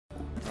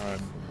Alright,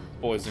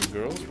 boys and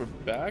girls, we're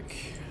back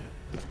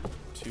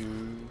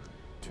to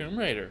Tomb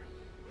Raider.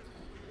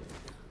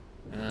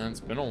 And it's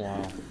been a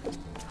while.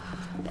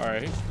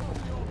 Alright.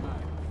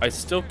 I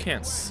still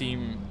can't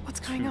seem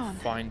to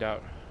find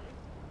out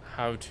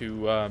how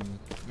to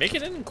make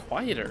it any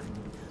quieter.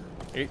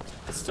 I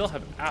still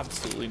have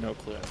absolutely no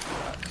clue how to do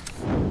that.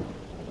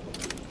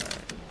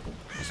 Alright.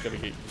 Just gotta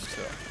get used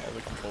to all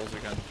the controls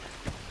again.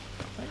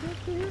 Can I get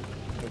through here?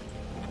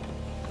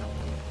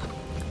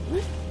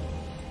 Nope.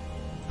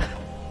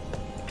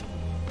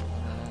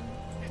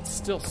 It's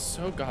still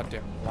so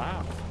goddamn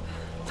loud.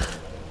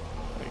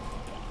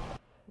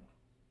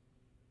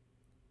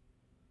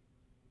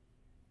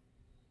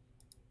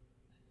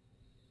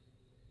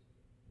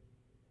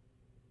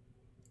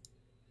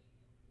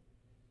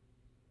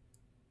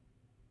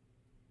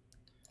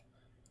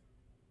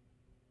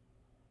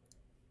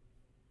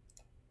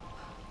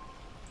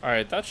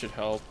 Alright, that should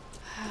help.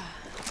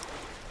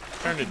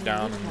 Turned it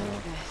down in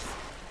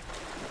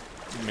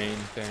the main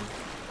thing.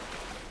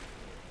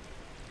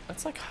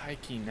 That's like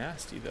high-key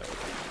nasty though. Like,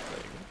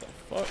 what the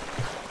fuck?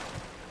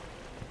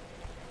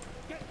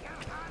 Get your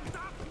hands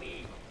off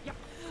me!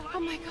 Oh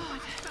my god.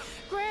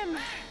 Grim!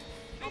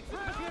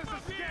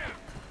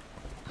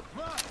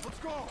 Let's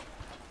go!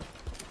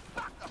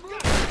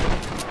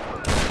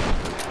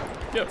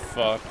 Get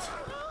fucked.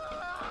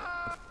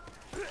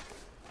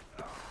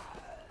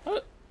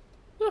 What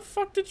the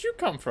fuck did you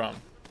come from?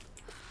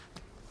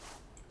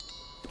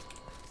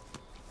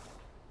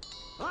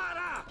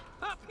 Lara!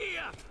 Up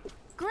here!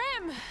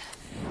 Grim!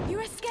 You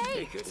They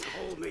escaped! couldn't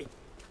hold me.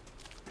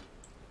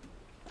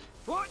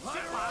 Watch it,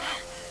 Lara!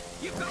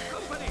 You've got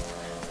company!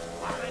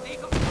 Lara, they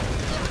got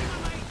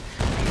dynamite!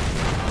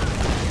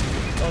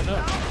 Oh no.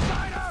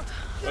 Outsider!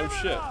 Oh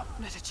shit.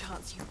 Not a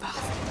chance, you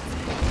bastard.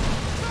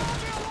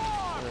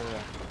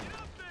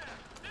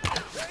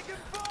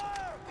 Taking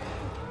fire!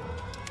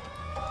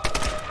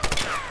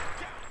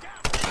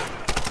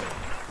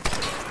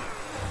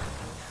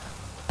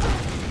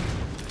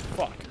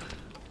 Fuck.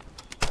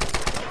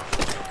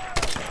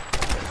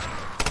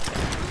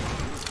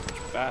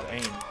 Bad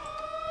aim.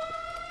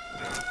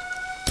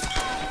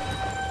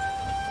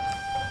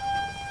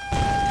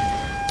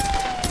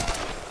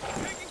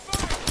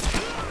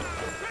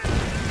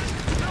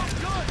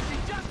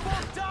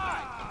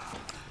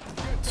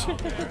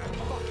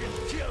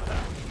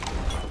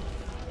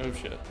 Oh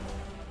shit.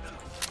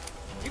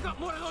 You got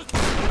more of those.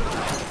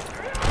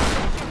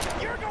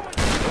 You're going.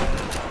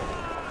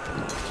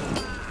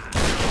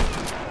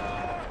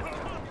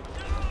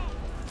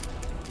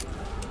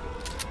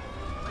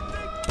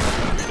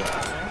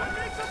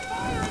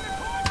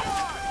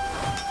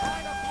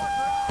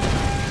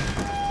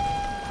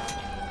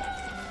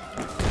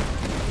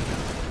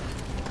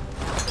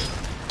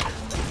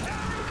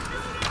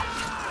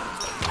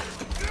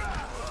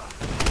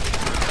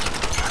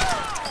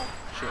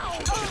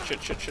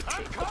 Shit.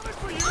 I'm coming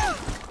for you.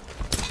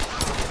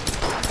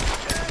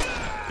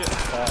 Get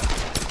fucked.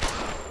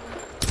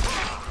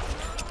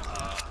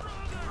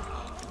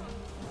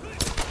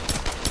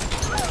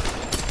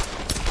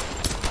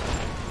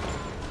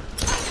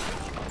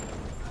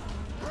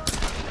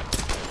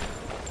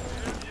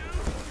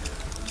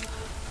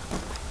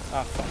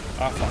 Ah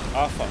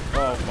fuck.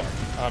 Oh fuck.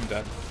 I'm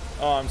dead.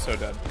 Oh, I'm so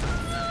dead.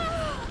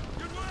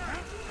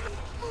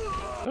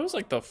 That was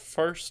like the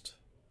first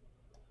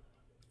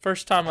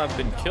time I've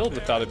been killed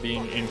without it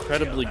being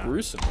incredibly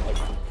gruesome. Like,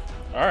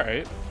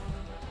 alright.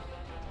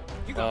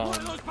 You got more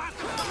of those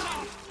bastards.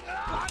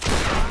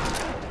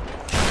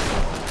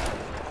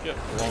 Get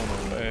blown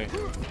away.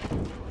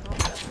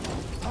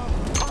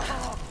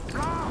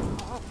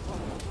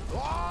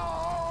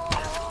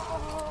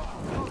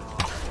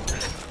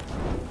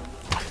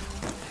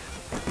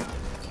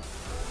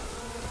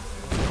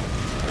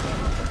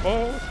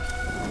 Oh.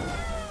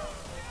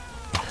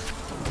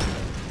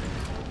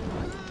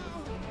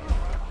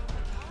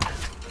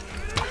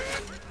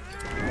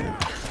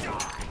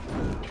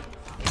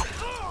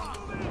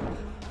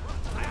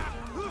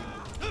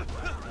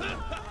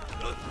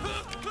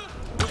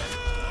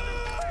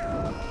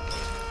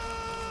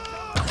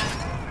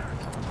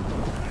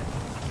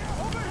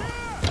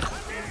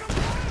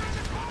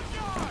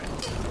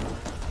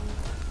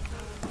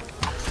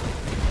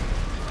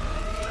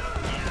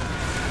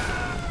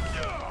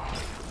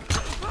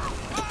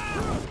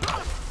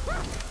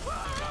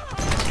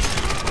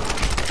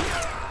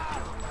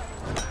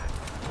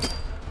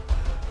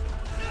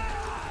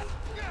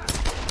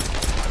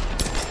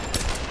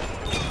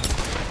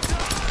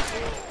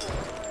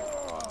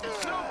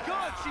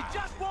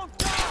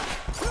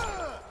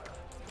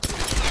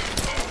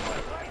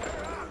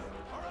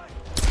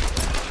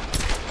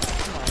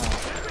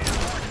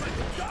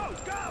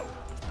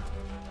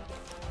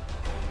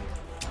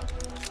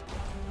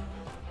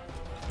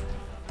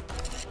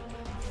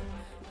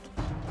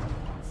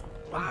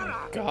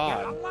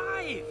 God. You're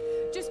alive!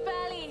 Just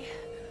barely.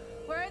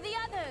 Where are the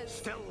others?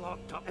 Still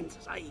locked up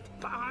inside,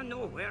 but I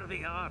know where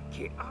they are.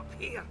 Get up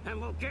here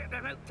and we'll get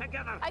them out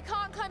together. I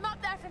can't climb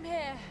up there from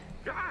here.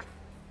 Ah,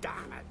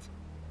 damn it.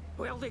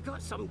 Well, they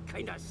got some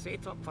kind of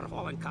setup for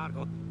hauling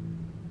cargo.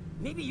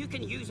 Maybe you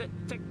can use it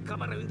to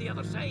come around the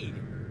other side.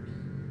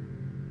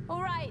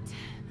 All right.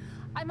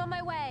 I'm on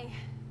my way.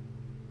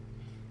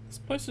 This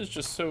place is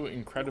just so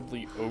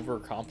incredibly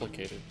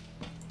overcomplicated.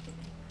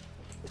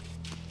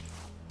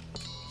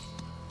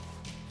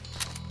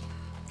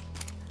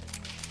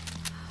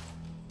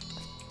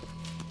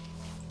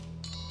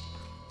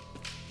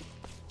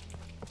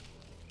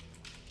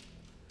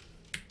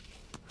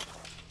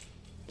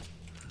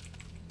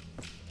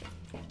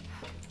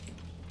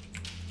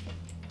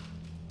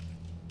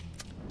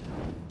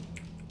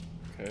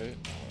 Okay.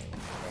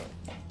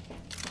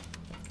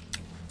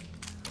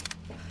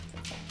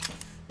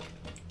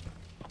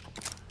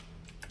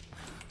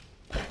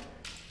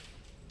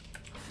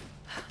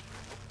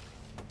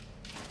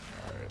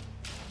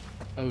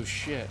 Oh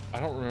shit, I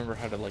don't remember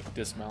how to like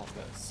dismount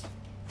this.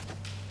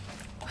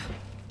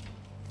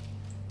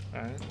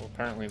 Alright, well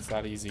apparently it's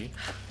that easy.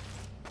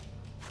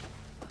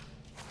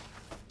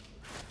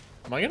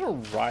 Am I gonna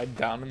ride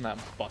down in that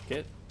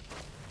bucket?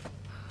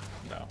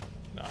 No,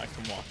 no, I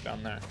can walk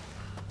down there.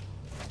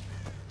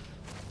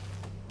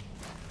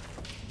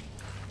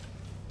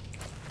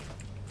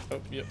 Oh,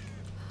 yep.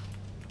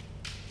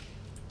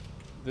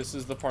 This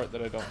is the part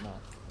that I don't know.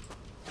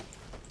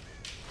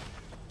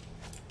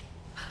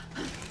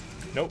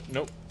 Nope,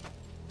 nope.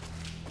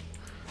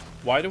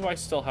 Why do I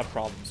still have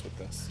problems with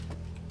this?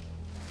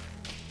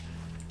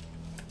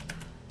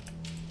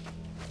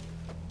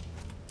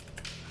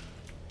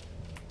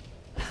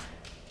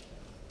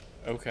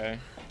 Okay.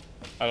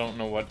 I don't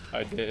know what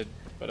I did,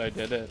 but I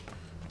did it.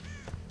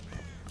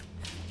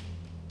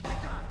 The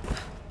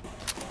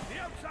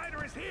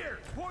outsider is here!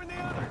 Warn the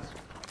others!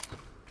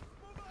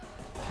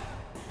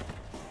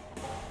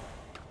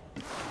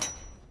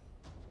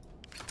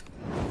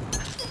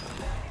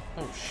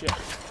 Oh shit.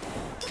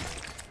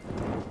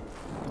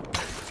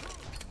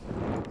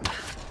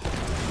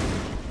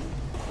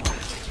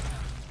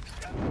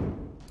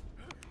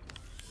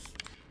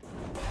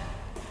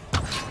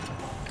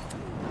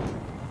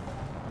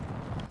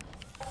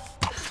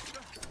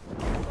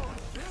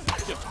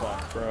 Get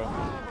fucked, bro.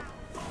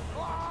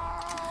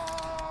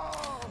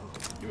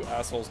 You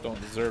assholes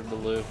don't deserve to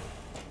live.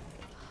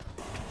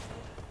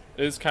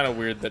 It is kind of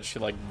weird that she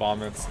like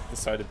vomits at the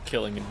sight of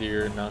killing a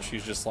deer and now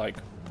she's just like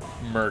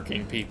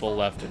murking people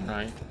left and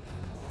right.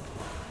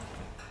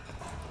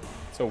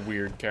 It's a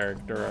weird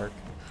character arc.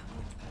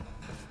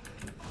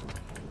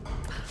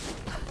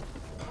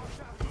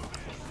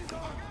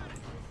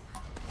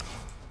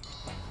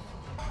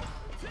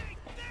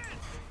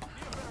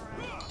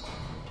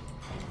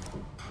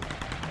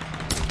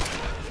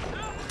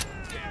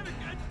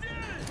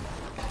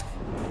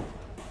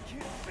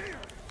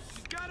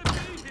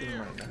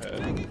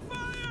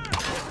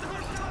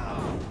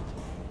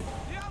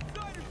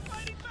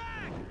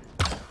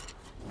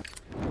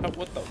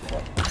 What the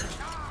fuck?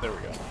 There we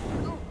go.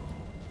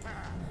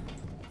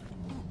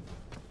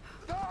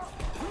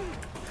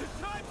 It's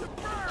time to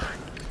burn!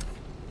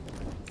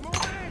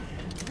 Move in!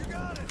 You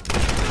got it!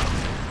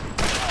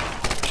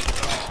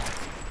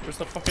 Where's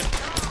the fucking...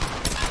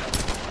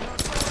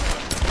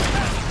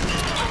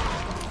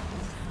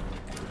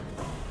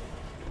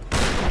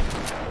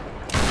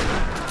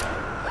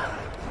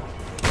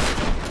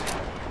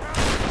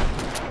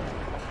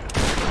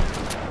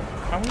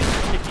 How are you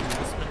taking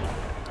this many?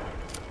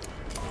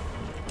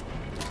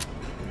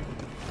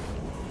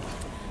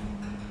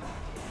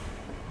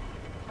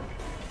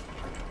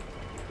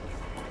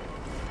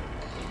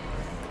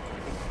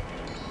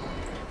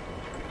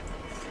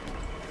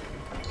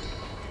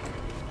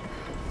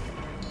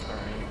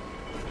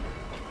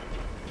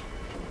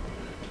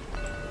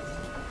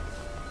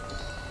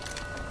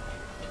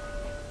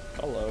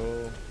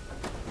 Hello.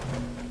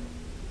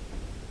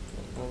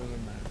 What was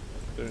in there?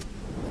 Is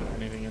there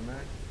anything in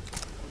there?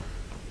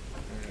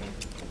 Okay.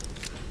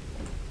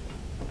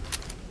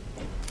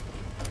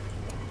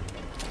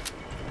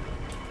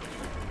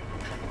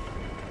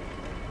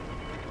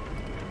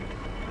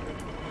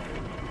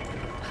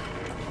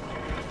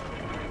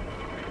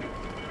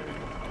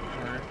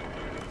 Alright.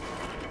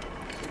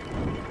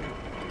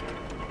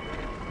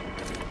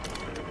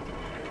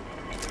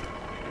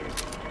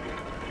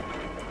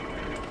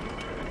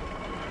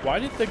 Why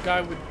did the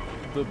guy with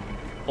the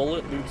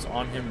bullet loops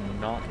on him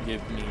not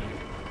give me...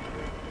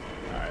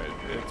 Alright,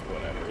 it's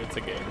whatever. It's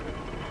a game.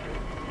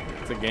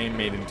 It's a game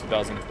made in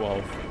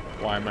 2012.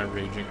 Why am I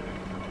raging?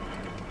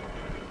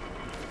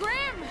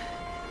 Grim!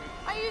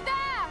 Are you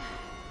there?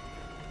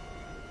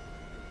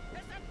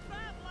 It's a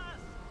trap, lass!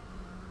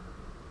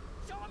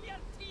 Show him your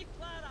teeth,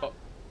 Clara!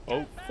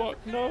 Oh, fuck,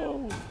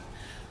 no!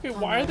 Okay,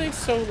 why are they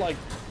so, like,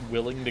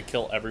 willing to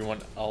kill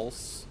everyone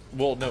else?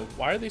 Well, no,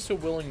 why are they so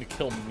willing to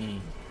kill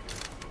me?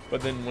 But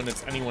then when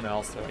it's anyone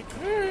else, they're like,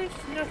 it's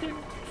nothing,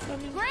 it's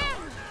nothing. Grim!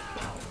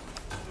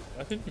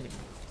 I didn't even...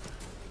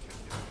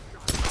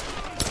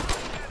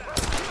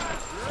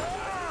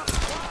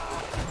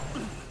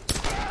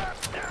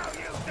 Now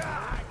you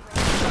die!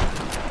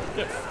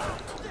 Get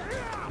fucked.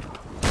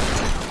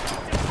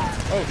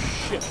 Oh,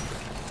 shit.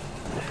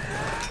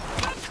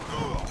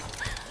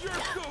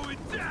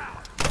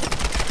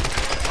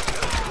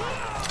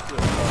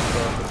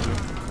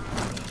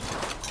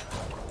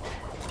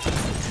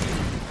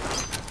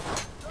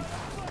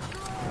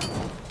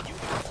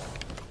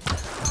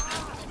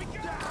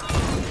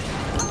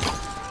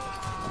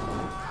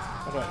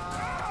 Hold on.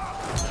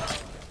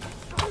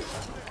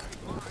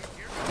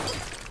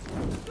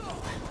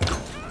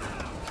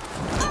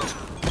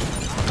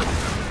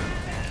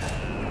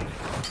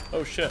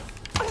 Oh shit.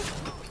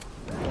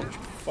 Don't you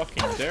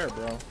fucking dare,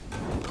 bro.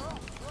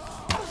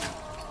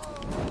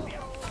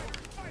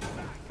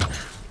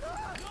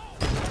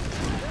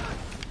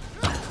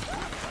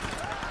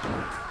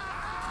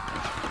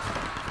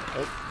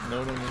 Oh,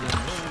 no, no, no, no, no.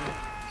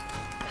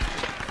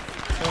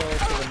 Oh,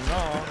 to the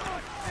gnaw.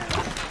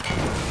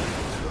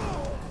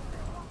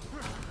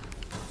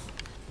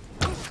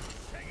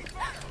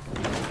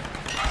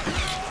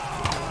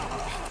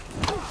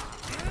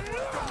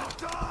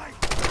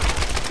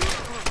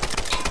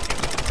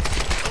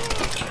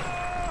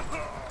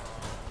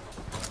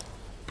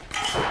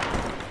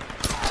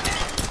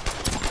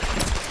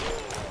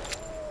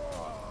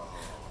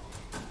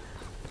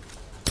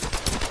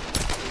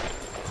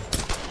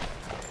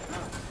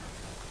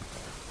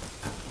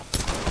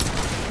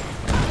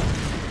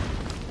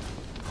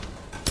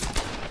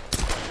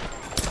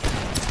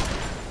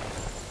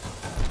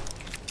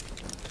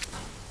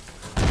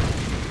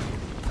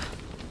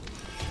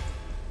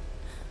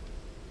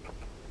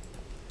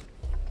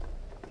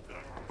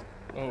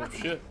 Oh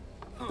shit.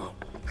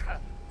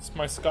 It's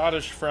my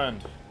Scottish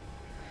friend.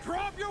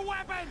 Drop your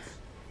weapons,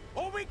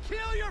 or we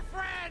kill your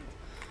friend!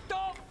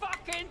 Don't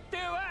fucking do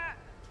it!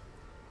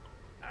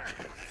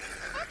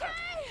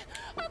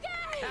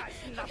 Okay! That's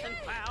nothing,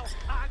 pal.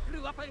 I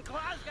grew up in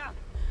Glasgow.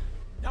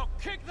 Now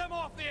kick them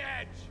off the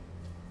edge!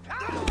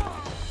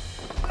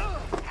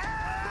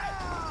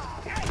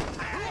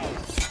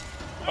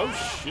 Oh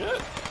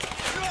shit.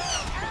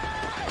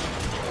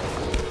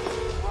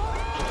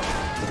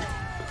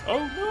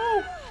 Oh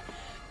no!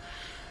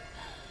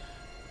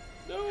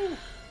 No!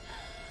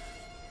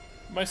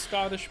 My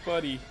Scottish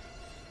buddy.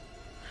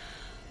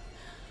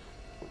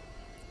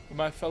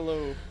 My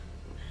fellow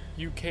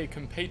UK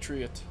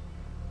compatriot.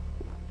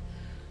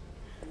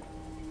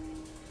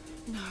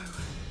 No.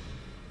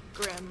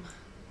 Grim.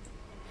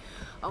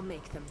 I'll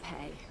make them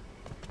pay.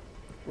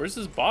 Where's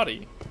his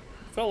body? It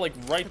felt like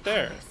right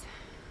there. Palace.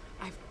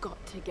 I've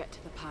got to get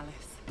to the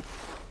palace.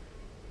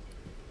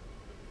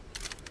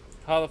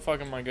 How the fuck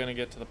am I gonna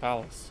get to the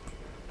palace?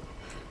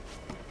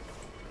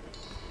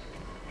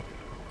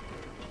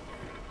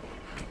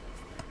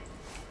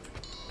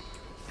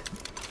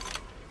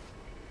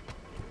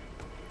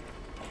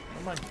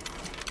 Where are my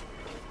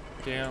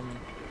damn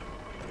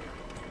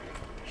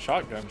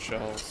shotgun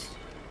shells?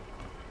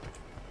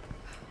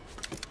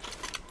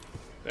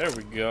 There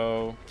we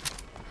go.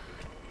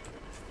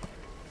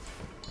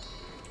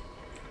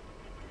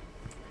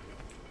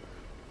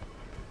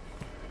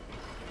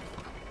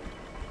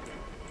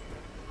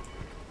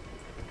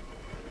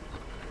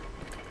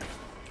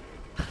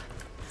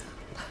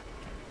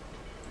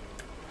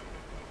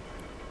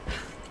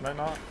 Can I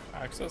not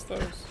access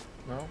those?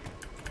 No?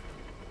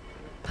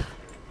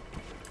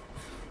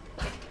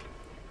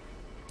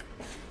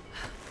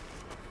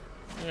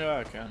 Yeah,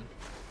 I can.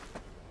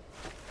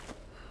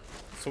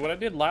 So what I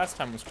did last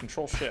time was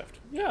Control Shift.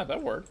 Yeah,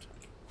 that worked.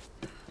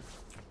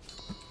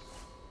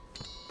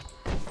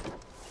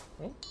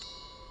 Oh.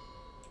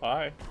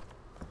 Bye.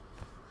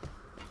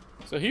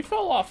 So he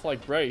fell off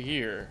like right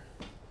here.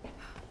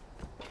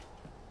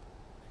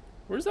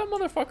 Where's that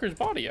motherfucker's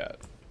body at?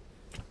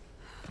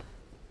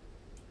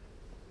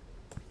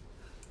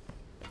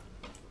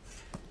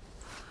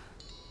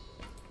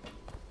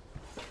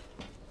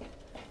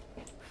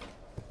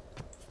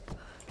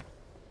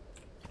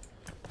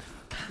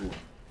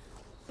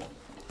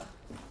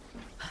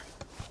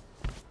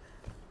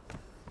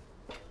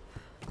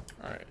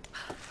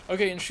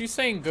 Okay, and she's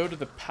saying go to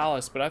the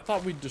palace, but I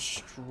thought we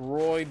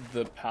destroyed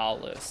the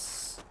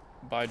palace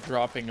by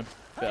dropping a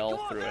bell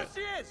through it.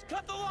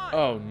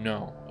 Oh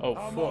no. Oh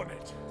fuck.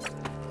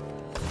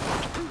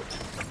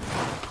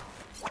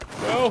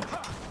 Go!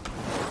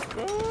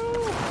 Go!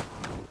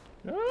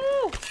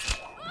 No!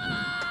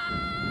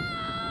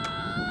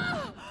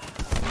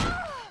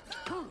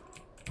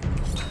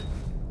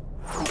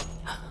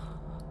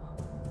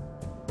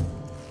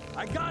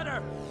 I got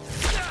her!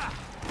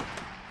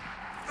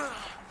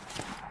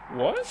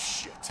 What?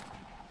 Shit.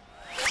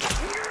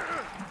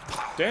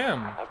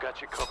 Damn. I've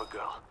got you covered,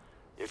 girl.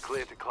 You're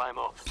cleared to climb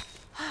up.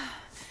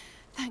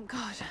 Thank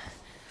God.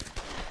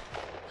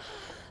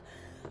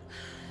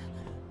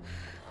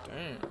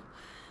 Damn.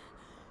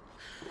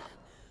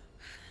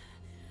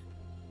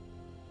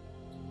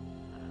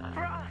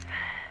 Roth.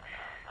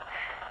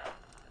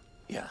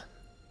 Yeah.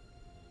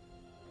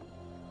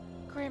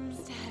 Grim's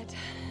dead.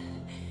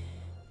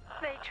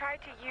 They tried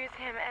to use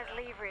him as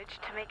leverage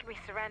to make me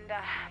surrender,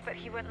 but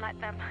he wouldn't let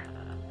them.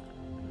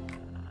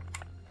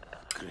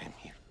 Grim,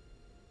 you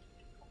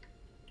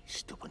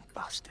stubborn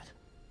bastard.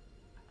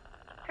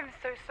 I'm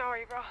so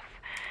sorry, Roth.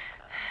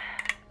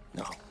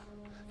 No,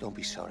 don't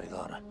be sorry,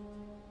 Lara.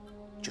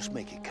 Just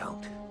make it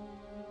count.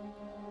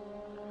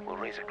 We'll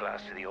raise a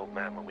glass to the old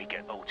man when we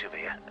get out of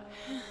here.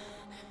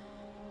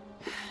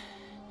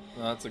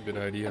 That's a good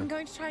idea. I'm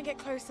going to try and get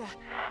closer.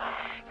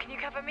 Can you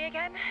cover me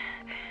again?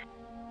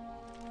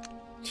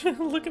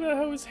 Looking at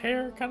how his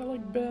hair kind of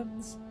like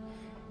bends.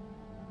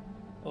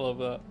 I love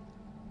that.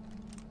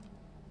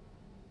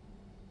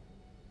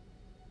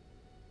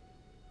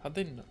 How'd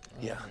they know? Oh,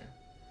 Yeah. okay.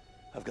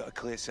 I've got a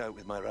clear sight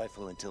with my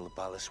rifle until the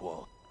palace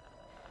wall.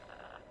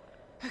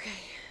 Okay.